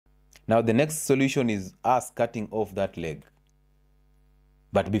Now, the next solution is us cutting off that leg.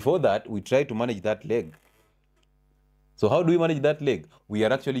 But before that, we try to manage that leg. So how do we manage that leg? We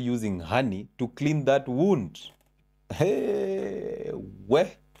are actually using honey to clean that wound. Hey, where?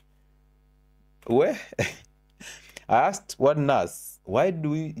 I asked one nurse, why do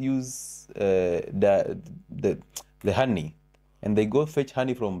we use the honey? And they go fetch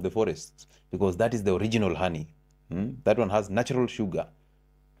honey from the forest because that is the original honey. That one has natural sugar.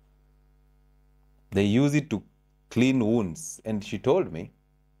 They use it to clean wounds. And she told me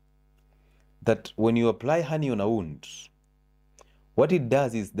that when you apply honey on a wound, what it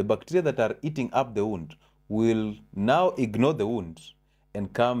does is the bacteria that are eating up the wound will now ignore the wound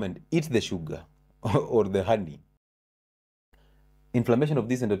and come and eat the sugar or the honey. Inflammation of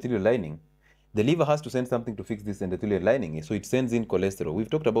this endothelial lining, the liver has to send something to fix this endothelial lining, so it sends in cholesterol. We've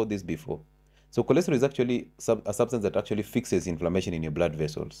talked about this before. So cholesterol is actually a substance that actually fixes inflammation in your blood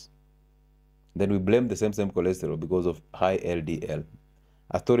vessels. Then we blame the same cholesterol because of high LDL.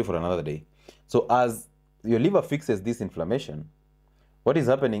 A story for another day. So as your liver fixes this inflammation, what is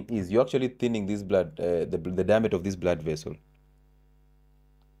happening is you're actually thinning this blood, the diameter of this blood vessel.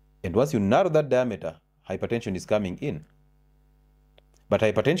 And once you narrow that diameter, hypertension is coming in. But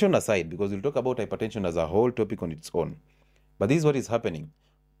hypertension aside, because we'll talk about hypertension as a whole topic on its own. But this is what is happening.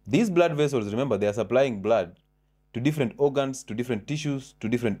 These blood vessels, remember, they are supplying blood to different organs, to different tissues, to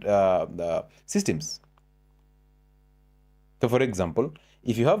different systems. So for example,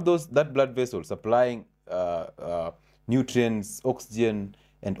 if you have that blood vessel supplying nutrients, oxygen,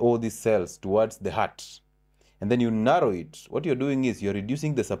 and all these cells towards the heart, and then you narrow it, what you're doing is you're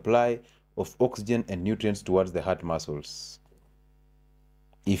reducing the supply of oxygen and nutrients towards the heart muscles.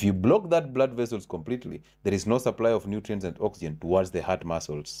 If you block that blood vessels completely, there is no supply of nutrients and oxygen towards the heart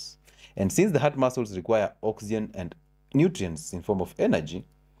muscles. And since the heart muscles require oxygen and nutrients in form of energy,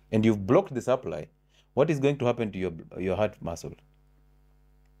 and you've blocked the supply, what is going to happen to your heart muscle?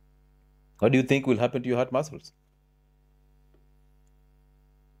 What do you think will happen to your heart muscles?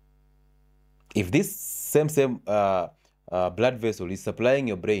 If this same blood vessel is supplying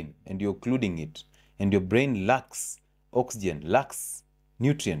your brain and you're occluding it, and your brain lacks oxygen, lacks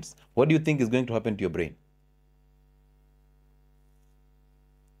nutrients, what do you think is going to happen to your brain?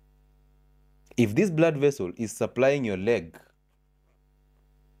 If this blood vessel is supplying your leg,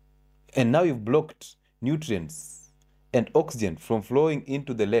 and now you've blocked nutrients and oxygen from flowing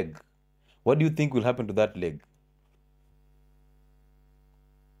into the leg, what do you think will happen to that leg?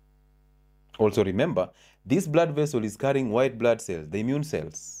 Also remember, this blood vessel is carrying white blood cells, the immune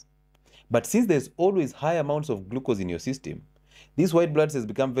cells. But since there's always high amounts of glucose in your system, these white blood cells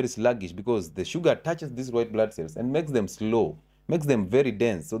become very sluggish because the sugar touches these white blood cells and makes them slow, makes them very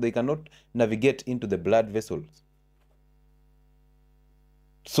dense, so they cannot navigate into the blood vessels.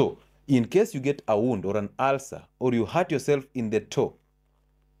 So, in case you get a wound or an ulcer, or you hurt yourself in the toe,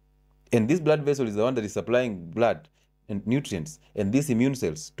 and this blood vessel is the one that is supplying blood and nutrients and these immune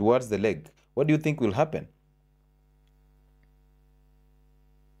cells towards the leg, what do you think will happen?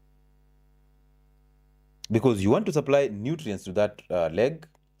 Because you want to supply nutrients to that leg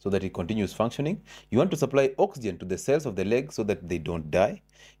so that it continues functioning. You want to supply oxygen to the cells of the leg so that they don't die.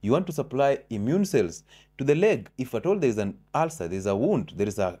 You want to supply immune cells to the leg. If at all there is an ulcer, there is a wound, there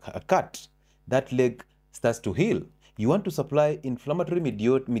is a cut, that leg starts to heal. You want to supply inflammatory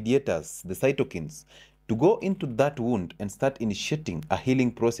mediators, the cytokines, to go into that wound and start initiating a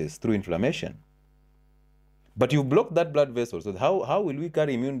healing process through inflammation. But you block that blood vessel. So how will we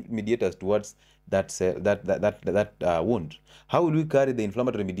carry immune mediators towards that cell, that wound? How will we carry the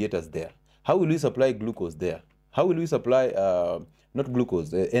inflammatory mediators there? How will we supply glucose there? How will we supply not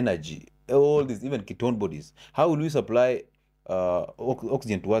glucose, energy, all these, even ketone bodies? How will we supply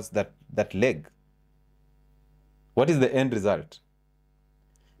oxygen towards that leg? What is the end result?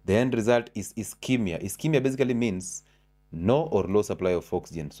 The end result is ischemia. Ischemia basically means no or low supply of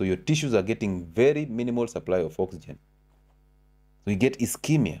oxygen. So your tissues are getting very minimal supply of oxygen. So you get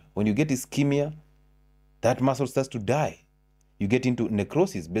ischemia. When you get ischemia, that muscle starts to die. You get into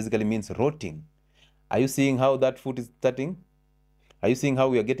necrosis, basically means rotting. Are you seeing how that foot is starting? Are you seeing how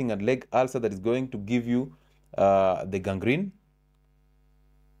we are getting a leg ulcer that is going to give you the gangrene?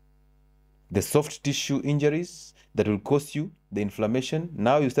 The soft tissue injuries that will cause you the inflammation.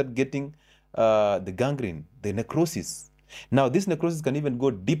 Now you start getting the gangrene, the necrosis. Now, this necrosis can even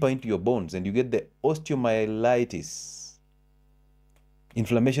go deeper into your bones, and you get the osteomyelitis,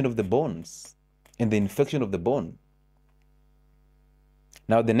 inflammation of the bones, and the infection of the bone.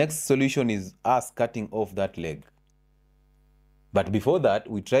 Now, the next solution is us cutting off that leg. But before that,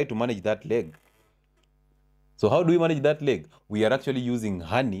 we try to manage that leg. So how do we manage that leg? We are actually using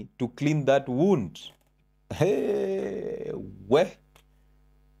honey to clean that wound. Hey, where?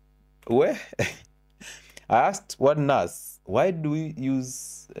 I asked one nurse, why do we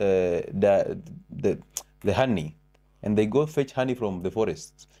use the honey? And they go fetch honey from the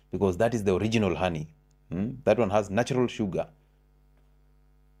forest because that is the original honey. That one has natural sugar.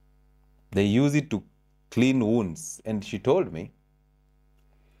 They use it to clean wounds. And she told me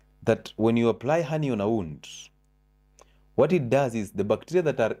that when you apply honey on a wound, what it does is the bacteria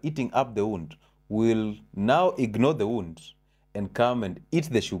that are eating up the wound will now ignore the wound and come and eat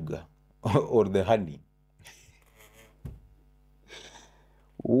the sugar or the honey.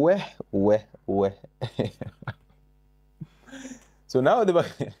 Weh. So now the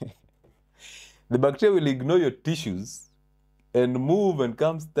bacteria will ignore your tissues and move and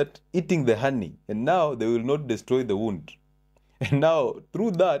come start eating the honey. And now they will not destroy the wound. And now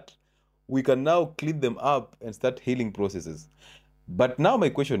through that, we can now clean them up and start healing processes. But now my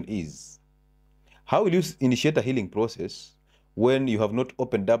question is, how will you initiate a healing process when you have not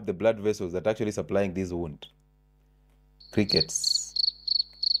opened up the blood vessels that are actually supplying this wound? Crickets.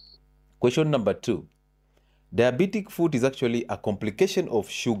 Question number 2. Diabetic foot is actually a complication of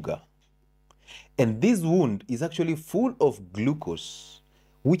sugar. And this wound is actually full of glucose,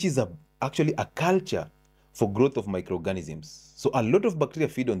 which is actually a culture for growth of microorganisms. So a lot of bacteria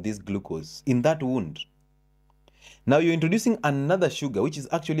feed on this glucose in that wound. Now you're introducing another sugar, which is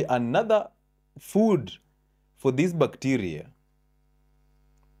actually another food for this bacteria.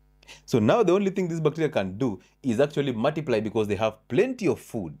 So now the only thing this bacteria can do is actually multiply because they have plenty of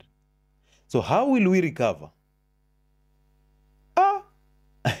food. So how will we recover?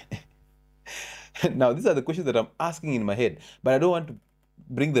 Now, these are the questions that I'm asking in my head, but I don't want to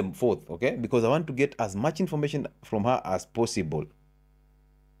bring them forth, okay? Because I want to get as much information from her as possible.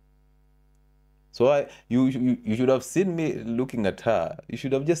 So you should have seen me looking at her. You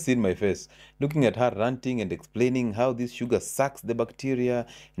should have just seen my face, looking at her ranting and explaining how this sugar sucks the bacteria.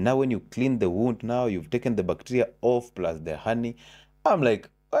 Now when you clean the wound, now you've taken the bacteria off plus the honey. I'm like,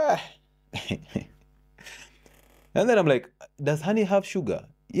 ah. And then I'm like, does honey have sugar?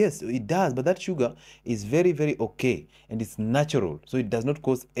 Yes, it does, but that sugar is very, very okay, and it's natural, so it does not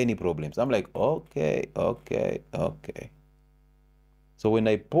cause any problems. I'm like, okay. So when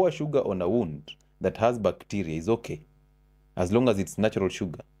I pour sugar on a wound that has bacteria, it's okay, as long as it's natural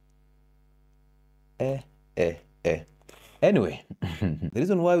sugar. Anyway, the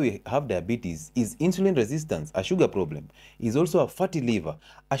reason why we have diabetes is insulin resistance, a sugar problem, is also a fatty liver,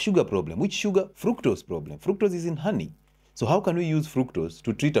 a sugar problem. Which sugar? Fructose problem. Fructose is in honey. So how can we use fructose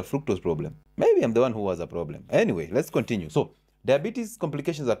to treat a fructose problem? Maybe I'm the one who has a problem. Anyway, let's continue. So diabetes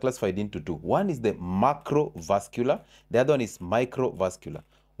complications are classified into 2. One is the macrovascular. The other one is microvascular.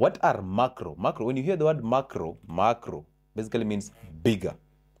 What are macro? Macro, when you hear the word macro basically means bigger.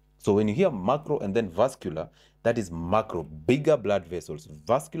 So when you hear macro and then vascular, that is macro, bigger blood vessels.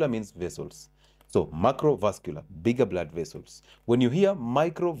 Vascular means vessels. So macrovascular, bigger blood vessels. When you hear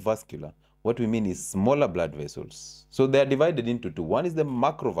microvascular, what we mean is smaller blood vessels. So they are divided into 2. One is the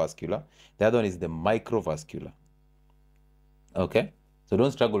macrovascular, the other one is the microvascular. Okay? So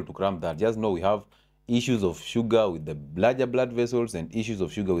don't struggle to cram that. Just know we have issues of sugar with the larger blood vessels and issues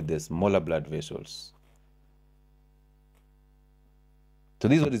of sugar with the smaller blood vessels. So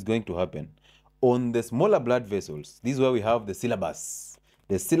this is what is going to happen. On the smaller blood vessels, this is where we have the syllabus.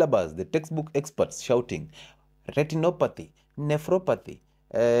 The syllabus, the textbook experts shouting, retinopathy, nephropathy,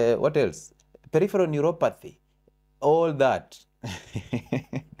 what else? Peripheral neuropathy, all that.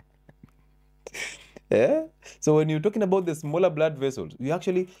 Yeah? So when you're talking about the smaller blood vessels,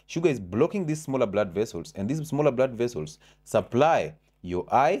 sugar is blocking these smaller blood vessels, and these smaller blood vessels supply your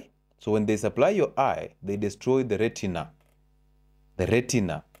eye. So when they supply your eye, they destroy the retina. The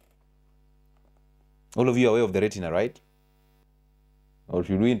retina. All of you are aware of the retina, right? Or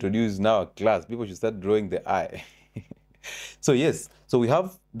should we introduce now a class? People should start drawing the eye. So yes, so we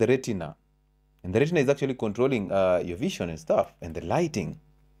have the retina. And the retina is actually controlling your vision and stuff, and the lighting.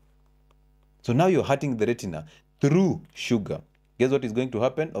 So now you're hurting the retina through sugar. Guess what is going to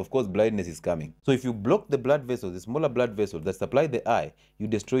happen? Of course, blindness is coming. So if you block the blood vessels, the smaller blood vessels that supply the eye, you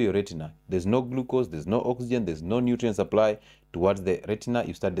destroy your retina. There's no glucose, there's no oxygen, there's no nutrient supply towards the retina.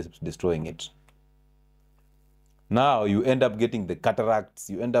 You start destroying it. Now you end up getting the cataracts,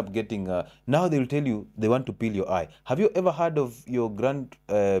 you end up getting, now they will tell you they want to peel your eye. Have you ever heard of your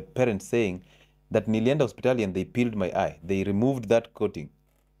grandparents saying that nilienda hospitali and they peeled my eye? They removed that coating.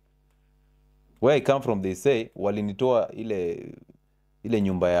 Where I come from, they say, walinitoa ile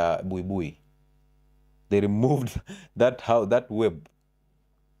nyumba ya buibui. They removed that web.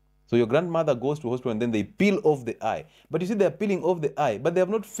 So your grandmother goes to hospital and then they peel off the eye. But you see, they're peeling off the eye, but they have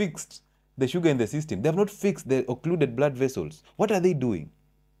not fixed the sugar in the system. They have not fixed the occluded blood vessels. What are they doing?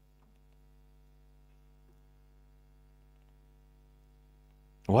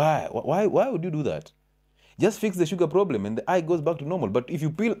 Why would you do that? Just fix the sugar problem and the eye goes back to normal. But if you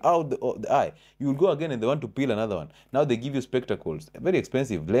peel out the eye, you will go again and they want to peel another one. Now they give you spectacles, very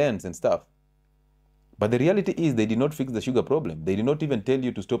expensive, lens and stuff. But the reality is they did not fix the sugar problem. They did not even tell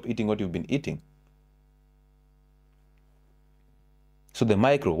you to stop eating what you've been eating. So the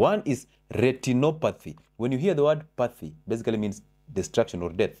micro one is retinopathy. When you hear the word pathy, basically means destruction or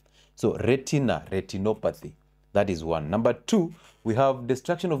death. So retinopathy, that is one. Number two, we have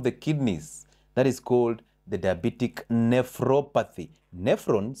destruction of the kidneys. That is called the diabetic nephropathy.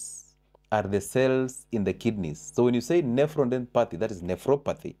 Nephrons are the cells in the kidneys. So when you say nephron then pathy, that is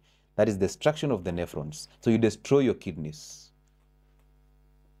nephropathy. That is destruction of the nephrons. So you destroy your kidneys.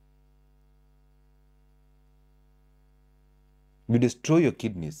 You destroy your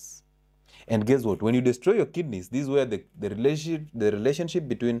kidneys. And guess what? When you destroy your kidneys, this is where the relationship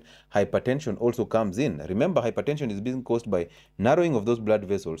between hypertension also comes in. Remember, hypertension is being caused by narrowing of those blood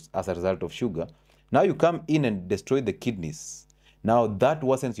vessels as a result of sugar. Now you come in and destroy the kidneys. Now that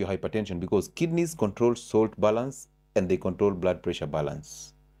worsens your hypertension because kidneys control salt balance and they control blood pressure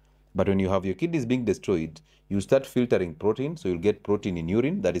balance. But when you have your kidneys being destroyed, you start filtering protein. So you'll get protein in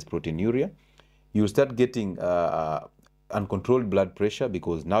urine, that is proteinuria. You'll start getting uncontrolled blood pressure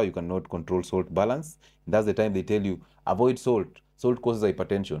because now you cannot control salt balance. That's the time they tell you, avoid salt. Salt causes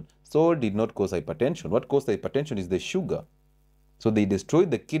hypertension. Salt did not cause hypertension. What caused hypertension is the sugar. So they destroyed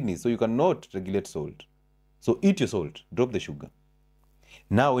the kidneys, so you cannot regulate salt. So eat your salt, drop the sugar.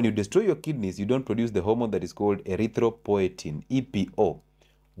 Now, when you destroy your kidneys, you don't produce the hormone that is called erythropoietin, EPO.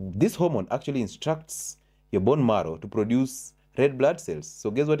 This hormone actually instructs your bone marrow to produce red blood cells.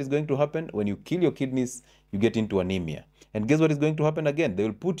 So guess what is going to happen? When you kill your kidneys, you get into anemia. And guess what is going to happen again? They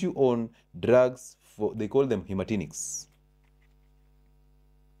will put you on drugs, they call them hematinics.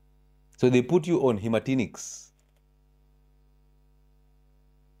 So they put you on hematinics.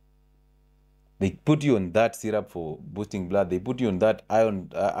 They put you on that syrup for boosting blood. They put you on that iron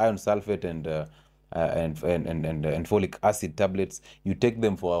sulfate and folic acid tablets. You take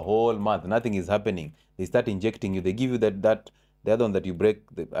them for a whole month. Nothing is happening. They start injecting you. They give you the other one that you break.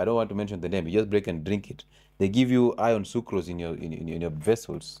 I don't want to mention the name. You just break and drink it. They give you iron sucrose in your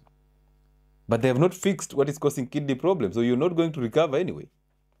vessels. But they have not fixed what is causing kidney problems. So you're not going to recover anyway.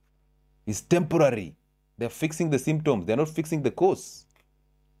 It's temporary. They're fixing the symptoms. They're not fixing the cause.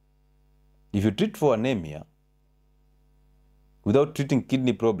 If you treat for anemia without treating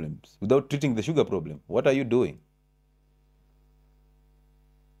kidney problems, without treating the sugar problem, what are you doing?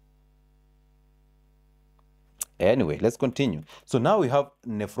 Anyway, let's continue. So now we have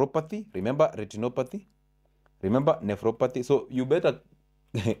nephropathy. Remember retinopathy? Remember nephropathy? So you better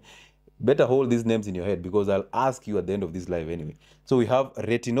hold these names in your head because I'll ask you at the end of this live anyway. So we have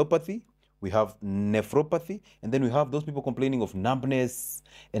retinopathy, we have nephropathy, and then we have those people complaining of numbness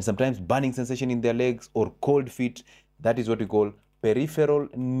and sometimes burning sensation in their legs or cold feet. That is what we call peripheral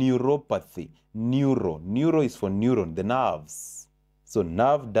neuropathy. Neuro is for neuron, the nerves. So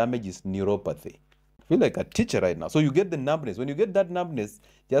nerve damage is neuropathy. I feel like a teacher right now. So you get the numbness. When you get that numbness,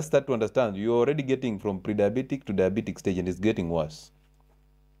 just start to understand you're already getting from pre-diabetic to diabetic stage and it's getting worse.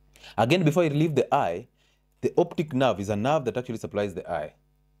 Again, before I leave the eye, the optic nerve is a nerve that actually supplies the eye.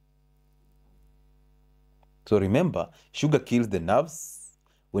 So remember, sugar kills the nerves.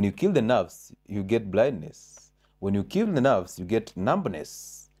 When you kill the nerves, you get blindness. When you kill the nerves, you get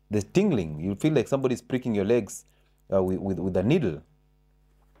numbness. The tingling, you feel like somebody's pricking your legs with a needle.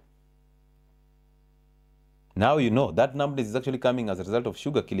 Now you know that numbness is actually coming as a result of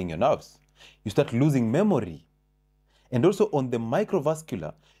sugar killing your nerves. You start losing memory. And also on the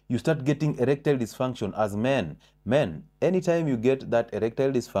microvascular, you start getting erectile dysfunction as men. Men, anytime you get that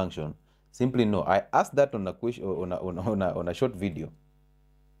erectile dysfunction, simply know. I asked that on a question, on a short video.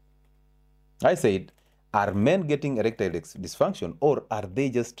 I said, are men getting erectile dysfunction or are they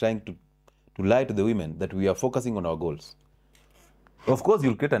just trying to lie to the women that we are focusing on our goals? Of course,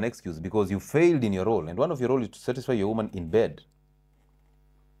 you'll create an excuse because you failed in your role. And one of your roles is to satisfy your woman in bed.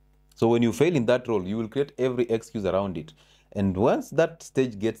 So when you fail in that role, you will create every excuse around it. And once that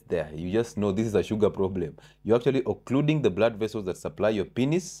stage gets there, you just know this is a sugar problem. You're actually occluding the blood vessels that supply your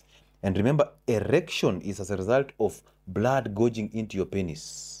penis. And remember, erection is as a result of blood gorging into your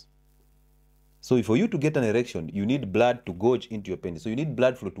penis. So for you to get an erection, you need blood to gorge into your penis. So you need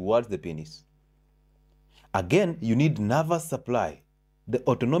blood flow towards the penis. Again, you need nervous supply, the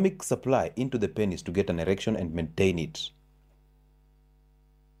autonomic supply into the penis to get an erection and maintain it.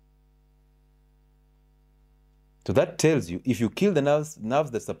 So that tells you, if you kill the nerves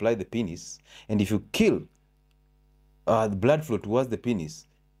that supply the penis, and if you kill the blood flow towards the penis,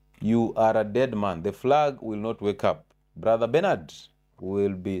 you are a dead man. The flag will not wake up. Brother Bernard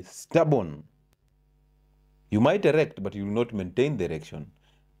will be stubborn. You might erect, but you will not maintain the erection.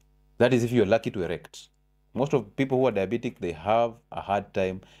 That is if you're lucky to erect. Most of people who are diabetic, they have a hard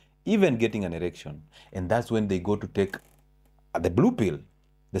time even getting an erection. And that's when they go to take the blue pill,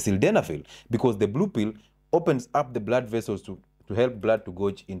 the sildenafil, because the blue pill opens up the blood vessels to help blood to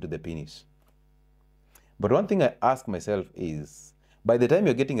go into the penis. But one thing I ask myself is, by the time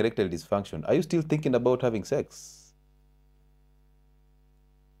you're getting erectile dysfunction, are you still thinking about having sex?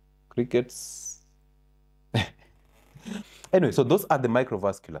 Crickets. Anyway, so those are the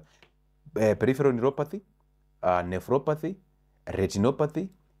microvascular. Peripheral neuropathy, nephropathy, retinopathy,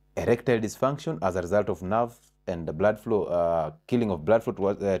 erectile dysfunction as a result of nerve and the blood flow, killing of blood flow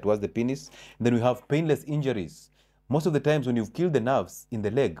towards the penis. And then we have painless injuries. Most of the times when you've killed the nerves in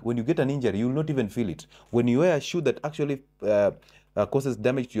the leg, when you get an injury, you will not even feel it. When you wear a shoe that actually causes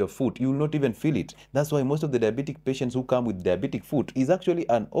damage to your foot, you will not even feel it. That's why most of the diabetic patients who come with diabetic foot is actually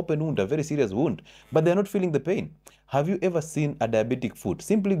an open wound, a very serious wound, but they're not feeling the pain. Have you ever seen a diabetic foot?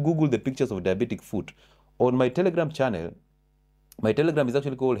 Simply Google the pictures of diabetic foot. On my Telegram channel, my Telegram is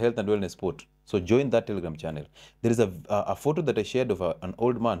actually called Health and Wellness Sport. So join that Telegram channel. There is a photo that I shared of an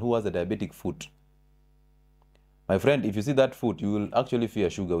old man who has a diabetic foot. My friend, if you see that foot, you will actually fear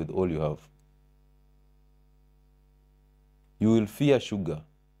sugar with all you have. You will fear sugar.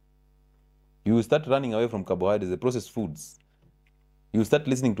 You will start running away from carbohydrates, the processed foods. You will start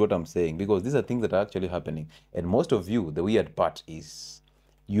listening to what I'm saying, because these are things that are actually happening. And most of you, the weird part is,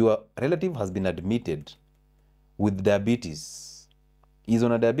 your relative has been admitted with diabetes. He's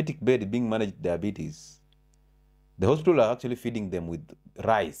on a diabetic bed being managed diabetes. The hospital are actually feeding them with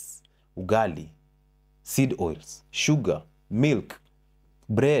rice, ugali, seed oils, sugar, milk,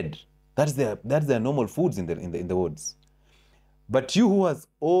 bread. That's their normal foods in the wards. But you who has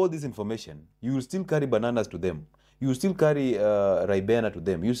all this information, you will still carry bananas to them. You will still carry Ribena to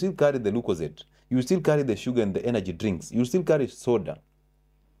them. You still carry the Lucozade. You will still carry the sugar and the energy drinks. You will still carry soda.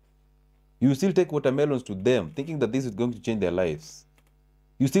 You will still take watermelons to them, thinking that this is going to change their lives.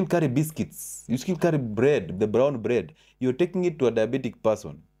 You still carry biscuits. You still carry bread, the brown bread. You're taking it to a diabetic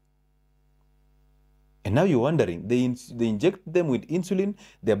person. And now you're wondering, they inject them with insulin,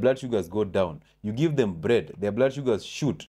 their blood sugars go down. You give them bread, their blood sugars shoot.